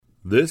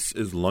This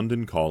is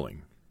London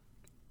Calling.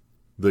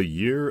 The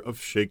Year of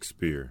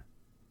Shakespeare,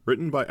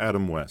 written by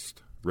Adam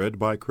West, read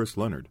by Chris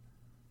Leonard.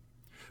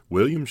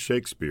 William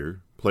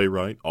Shakespeare,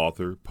 playwright,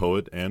 author,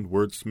 poet, and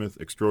wordsmith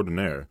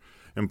extraordinaire,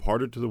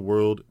 imparted to the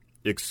world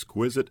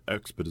exquisite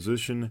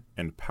exposition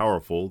and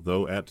powerful,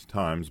 though at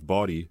times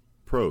bawdy,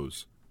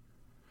 prose.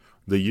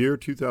 The year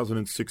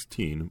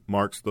 2016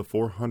 marks the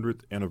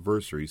 400th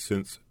anniversary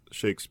since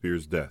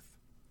Shakespeare's death.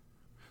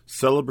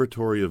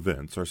 Celebratory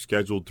events are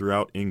scheduled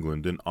throughout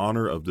England in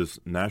honor of this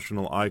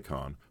national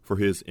icon for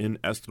his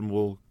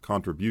inestimable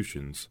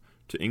contributions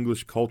to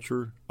English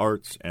culture,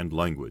 arts, and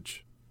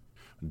language.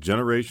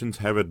 Generations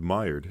have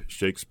admired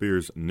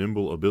Shakespeare's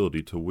nimble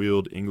ability to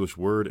wield English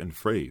word and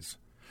phrase.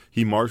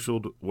 He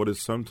marshaled what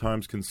is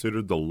sometimes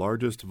considered the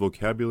largest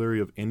vocabulary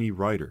of any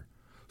writer,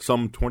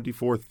 some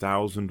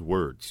 24,000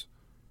 words.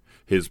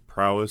 His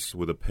prowess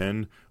with a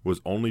pen was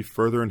only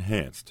further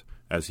enhanced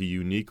as he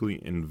uniquely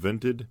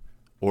invented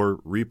or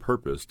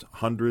repurposed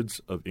hundreds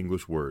of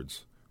English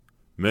words,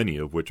 many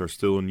of which are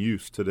still in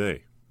use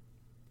today.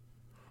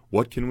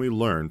 What can we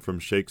learn from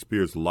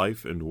Shakespeare's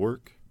life and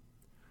work?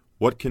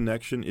 What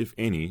connection, if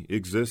any,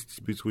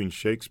 exists between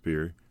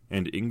Shakespeare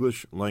and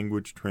English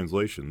language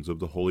translations of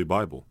the Holy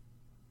Bible?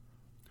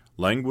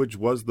 Language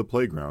was the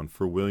playground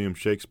for William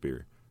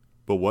Shakespeare,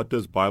 but what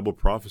does Bible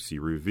prophecy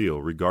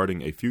reveal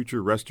regarding a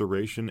future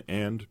restoration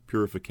and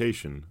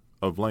purification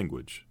of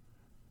language?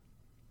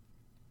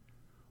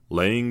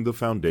 Laying the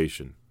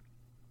Foundation.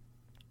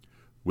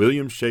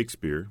 William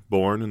Shakespeare,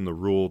 born in the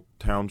rural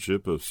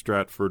township of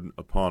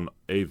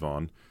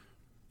Stratford-upon-Avon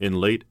in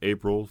late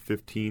April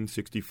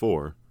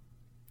 1564,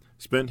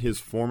 spent his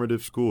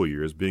formative school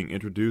years being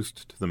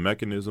introduced to the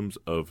mechanisms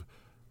of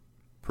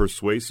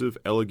persuasive,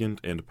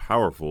 elegant, and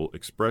powerful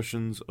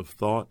expressions of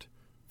thought,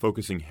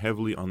 focusing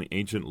heavily on the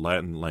ancient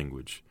Latin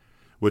language,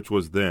 which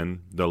was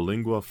then the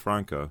lingua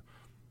franca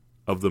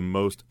of the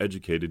most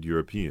educated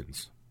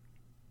Europeans.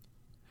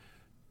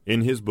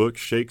 In his book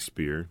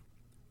Shakespeare,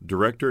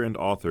 director and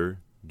author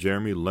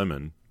Jeremy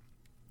Lemon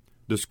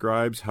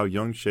describes how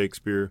young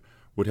Shakespeare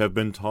would have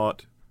been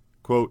taught,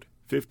 quote,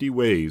 50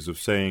 ways of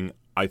saying,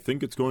 "I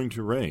think it's going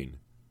to rain,"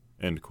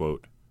 end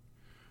quote,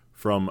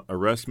 from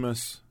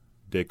Erasmus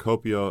de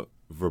Copia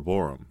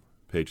Verborum,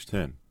 page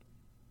 10.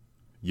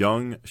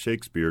 Young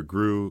Shakespeare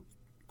grew,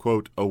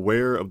 quote,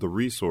 aware of the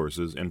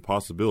resources and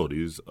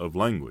possibilities of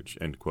language,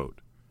 end quote,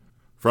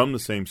 from the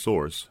same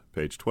source,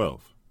 page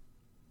 12.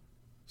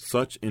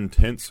 Such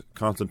intense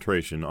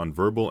concentration on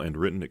verbal and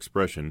written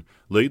expression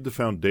laid the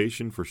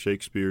foundation for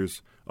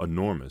Shakespeare's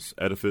enormous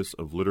edifice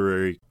of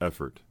literary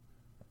effort.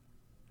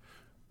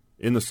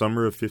 In the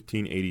summer of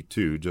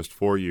 1582, just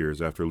 4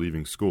 years after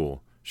leaving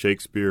school,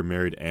 Shakespeare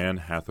married Anne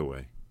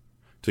Hathaway.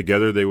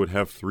 Together they would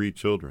have 3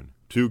 children,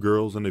 2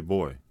 girls and a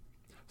boy.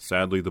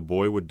 Sadly, the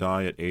boy would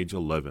die at age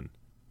 11.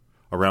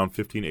 Around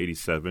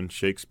 1587,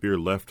 Shakespeare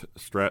left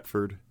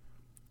Stratford,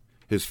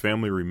 his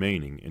family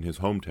remaining in his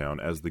hometown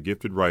as the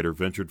gifted writer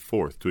ventured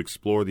forth to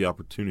explore the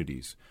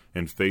opportunities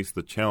and face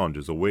the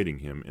challenges awaiting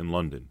him in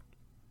London.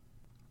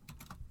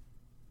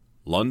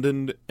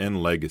 London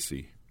and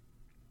Legacy.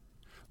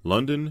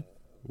 London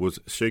was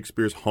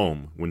Shakespeare's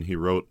home when he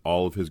wrote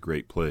all of his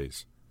great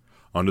plays.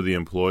 Under the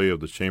employ of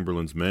the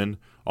Chamberlain's men,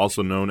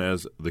 also known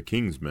as the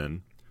King's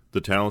Men,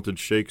 the talented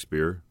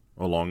Shakespeare,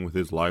 along with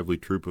his lively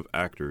troupe of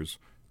actors,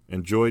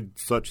 enjoyed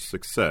such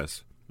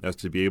success as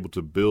to be able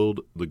to build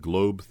the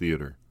Globe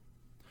Theatre.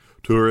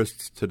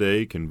 Tourists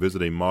today can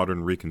visit a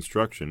modern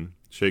reconstruction,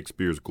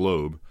 Shakespeare's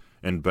Globe,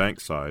 and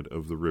Bankside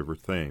of the River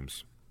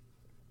Thames.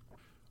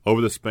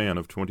 Over the span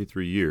of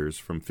 23 years,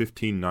 from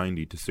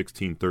 1590 to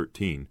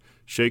 1613,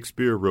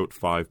 Shakespeare wrote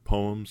 5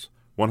 poems,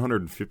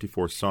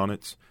 154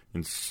 sonnets,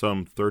 and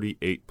some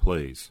 38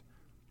 plays,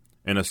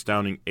 an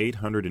astounding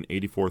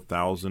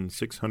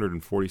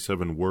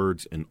 884,647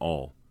 words in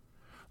all.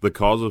 The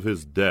cause of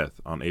his death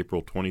on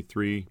April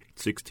 23,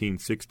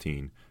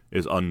 1616,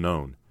 is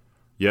unknown,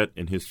 yet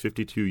in his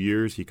 52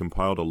 years he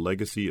compiled a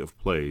legacy of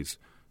plays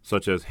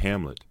such as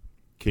Hamlet,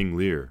 King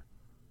Lear,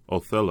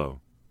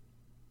 Othello,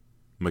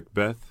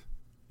 Macbeth,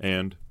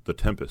 and The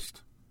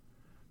Tempest,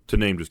 to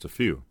name just a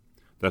few,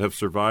 that have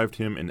survived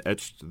him and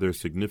etched their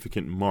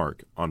significant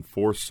mark on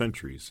 4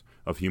 centuries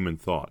of human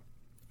thought,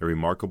 a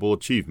remarkable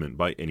achievement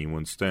by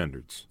anyone's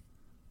standards.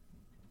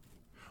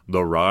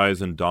 The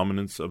rise and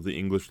dominance of the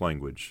English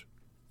language.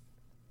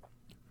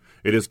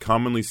 It is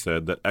commonly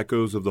said that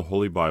echoes of the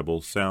Holy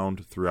Bible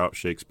sound throughout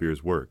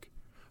Shakespeare's work.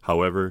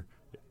 However,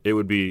 it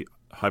would be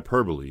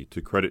hyperbole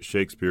to credit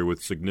Shakespeare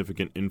with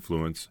significant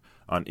influence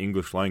on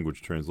English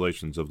language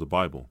translations of the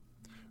Bible.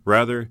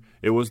 Rather,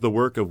 it was the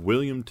work of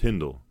William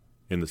Tyndale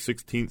in the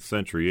 16th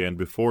century and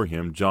before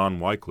him John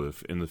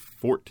Wycliffe in the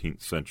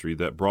 14th century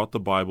that brought the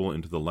Bible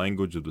into the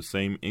language of the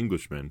same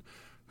Englishmen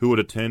who would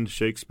attend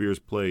Shakespeare's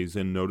plays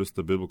and notice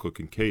the biblical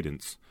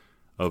concordance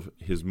of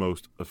his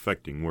most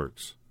affecting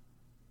works.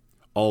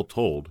 All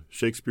told,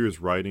 Shakespeare's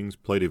writings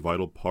played a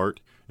vital part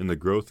in the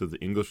growth of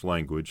the English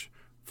language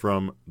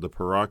from the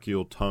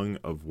parochial tongue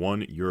of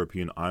one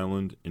European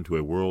island into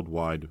a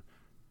worldwide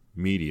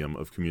medium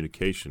of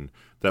communication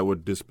that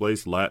would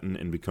displace Latin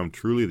and become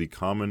truly the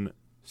common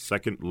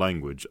second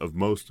language of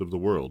most of the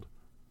world.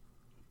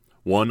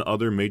 One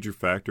other major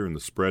factor in the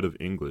spread of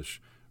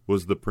English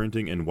was the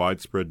printing and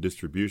widespread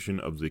distribution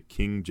of the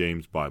King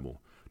James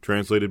Bible,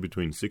 translated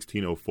between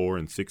 1604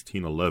 and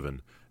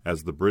 1611.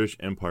 As the British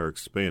Empire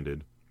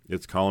expanded,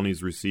 its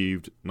colonies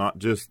received not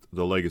just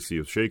the legacy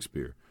of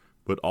Shakespeare,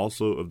 but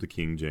also of the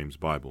King James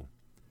Bible.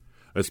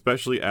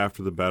 Especially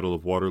after the Battle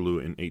of Waterloo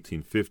in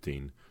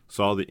 1815,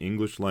 saw the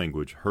English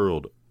language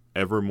hurled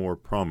ever more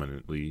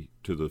prominently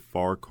to the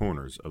far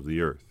corners of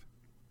the earth.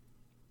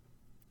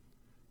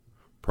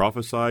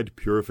 Prophesied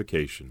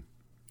purification.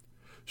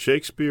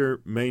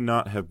 Shakespeare may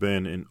not have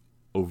been an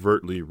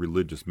overtly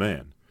religious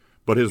man,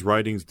 but his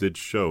writings did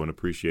show an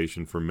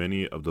appreciation for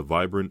many of the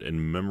vibrant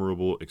and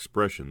memorable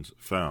expressions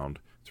found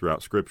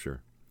throughout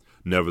Scripture.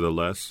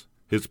 Nevertheless,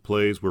 his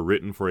plays were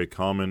written for a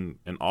common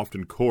and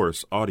often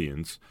coarse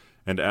audience,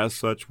 and as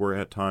such were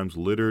at times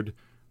littered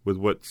with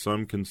what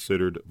some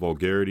considered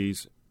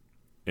vulgarities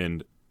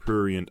and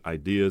prurient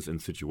ideas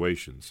and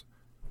situations.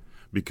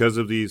 Because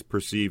of these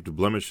perceived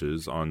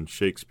blemishes on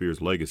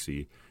Shakespeare's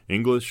legacy,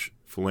 English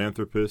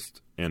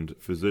philanthropist and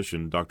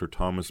physician Dr.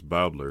 Thomas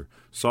Bowdler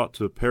sought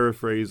to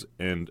paraphrase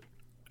and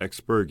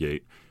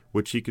expurgate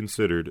which he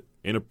considered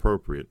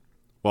inappropriate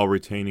while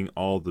retaining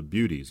all the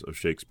beauties of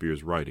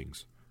Shakespeare's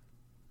writings.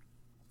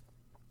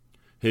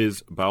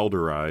 His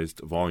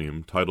Bowdlerized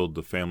volume, titled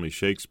The Family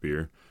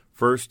Shakespeare,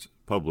 first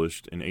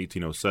published in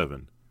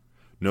 1807,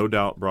 no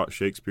doubt brought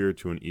Shakespeare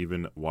to an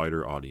even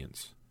wider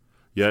audience.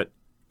 Yet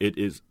it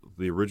is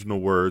the original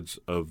words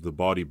of the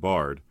bawdy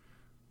bard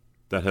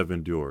that have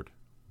endured,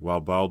 while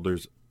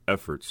Bowdler's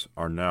efforts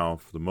are now,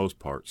 for the most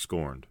part,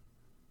 scorned.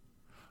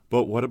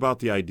 But what about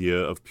the idea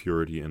of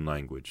purity in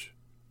language?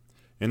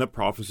 In a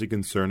prophecy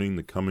concerning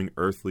the coming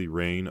earthly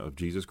reign of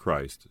Jesus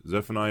Christ,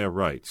 Zephaniah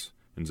writes,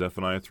 in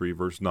Zephaniah 3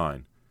 verse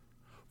 9,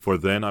 "For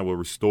then I will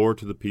restore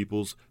to the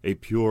peoples a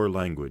pure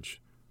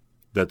language,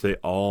 that they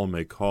all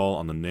may call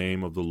on the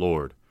name of the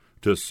Lord,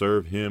 to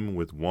serve him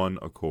with one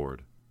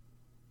accord."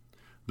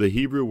 The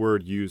Hebrew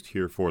word used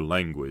here for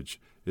language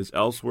is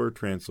elsewhere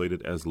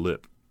translated as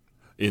lip,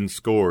 in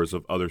scores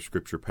of other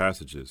scripture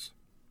passages.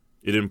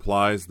 It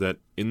implies that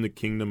in the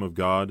kingdom of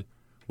God,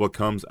 what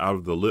comes out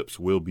of the lips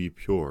will be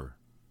pure.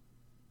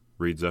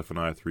 Read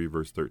Zephaniah 3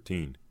 verse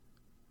 13.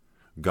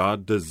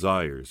 God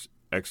desires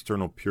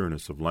external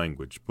pureness of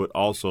language, but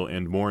also,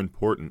 and more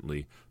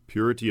importantly,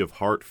 purity of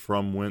heart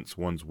from whence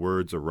one's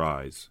words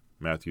arise.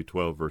 Matthew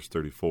 12 verse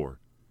 34.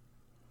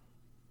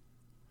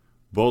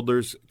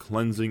 Bowdler's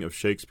cleansing of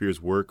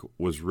Shakespeare's work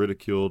was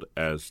ridiculed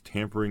as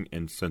tampering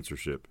and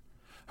censorship.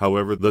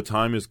 However, the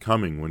time is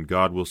coming when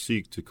God will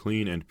seek to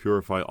clean and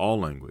purify all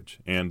language,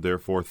 and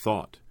therefore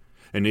thought,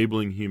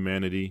 enabling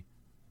humanity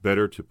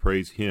better to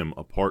praise him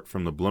apart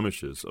from the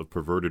blemishes of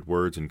perverted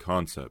words and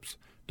concepts,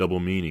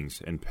 double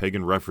meanings, and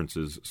pagan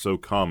references so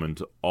common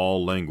to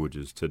all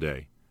languages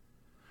today.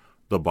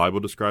 The Bible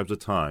describes a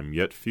time,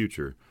 yet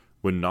future,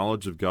 when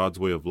knowledge of God's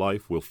way of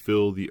life will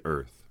fill the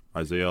earth.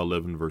 Isaiah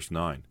 11 verse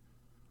 9.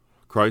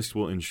 Christ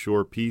will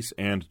ensure peace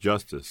and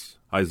justice.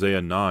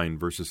 Isaiah 9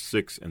 verses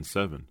 6 and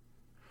 7.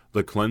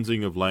 The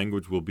cleansing of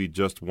language will be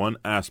just one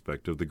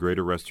aspect of the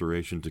greater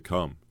restoration to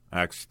come.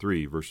 Acts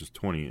 3 verses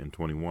 20 and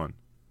 21.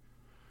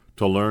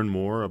 To learn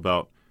more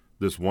about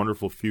this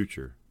wonderful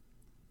future,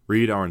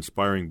 read our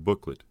inspiring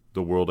booklet,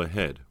 The World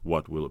Ahead,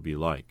 What Will It Be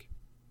Like?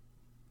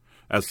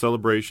 As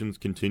celebrations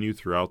continue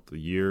throughout the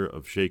year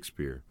of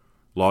Shakespeare,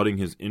 lauding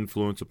his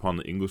influence upon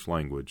the English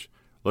language,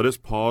 let us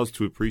pause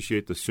to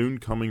appreciate the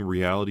soon-coming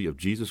reality of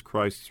Jesus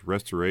Christ's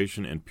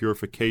restoration and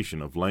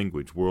purification of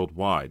language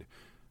worldwide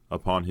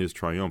upon his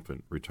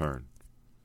triumphant return.